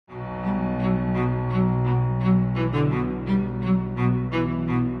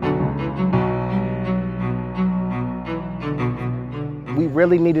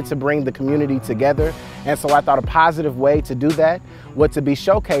really needed to bring the community together. And so I thought a positive way to do that was to be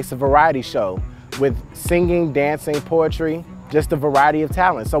showcase a variety show with singing, dancing, poetry, just a variety of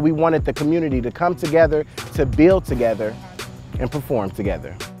talent. So we wanted the community to come together, to build together, and perform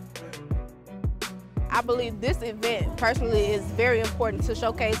together. I believe this event personally is very important to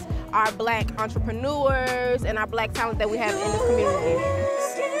showcase our Black entrepreneurs and our Black talent that we have in this community.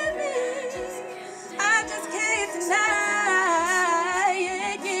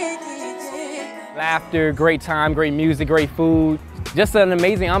 Laughter, great time, great music, great food, just an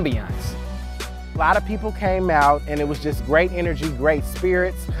amazing ambiance. A lot of people came out and it was just great energy, great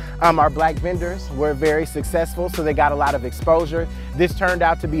spirits. Our Black vendors were very successful, so they got a lot of exposure. This turned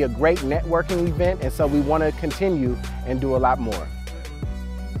out to be a great networking event, and so we want to continue and do a lot more.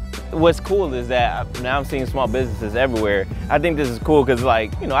 What's cool is that now I'm seeing small businesses everywhere. I think this is cool because,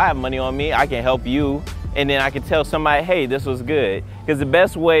 like, you know, I have money on me, I can help you, and then I can tell somebody, hey, this was good. Because the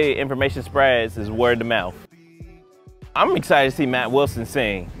best way information spreads is word of mouth. I'm excited to see Matt Wilson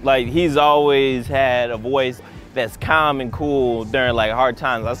sing. Like, he's always had a voice that's calm and cool during like hard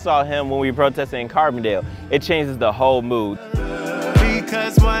times. I saw him when we were protesting in Carbondale. It changes the whole mood.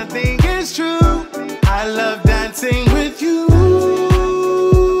 Because one thing is true, I love dancing with you.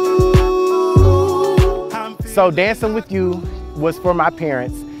 So Dancing With You was for my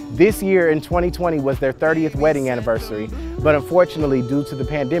parents. This year in 2020 was their 30th wedding anniversary, but unfortunately due to the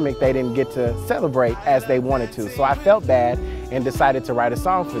pandemic, they didn't get to celebrate as they wanted to. So I felt bad and decided to write a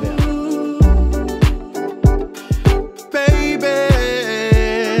song for them. Baby,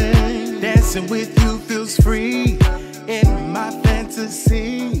 dancing with you.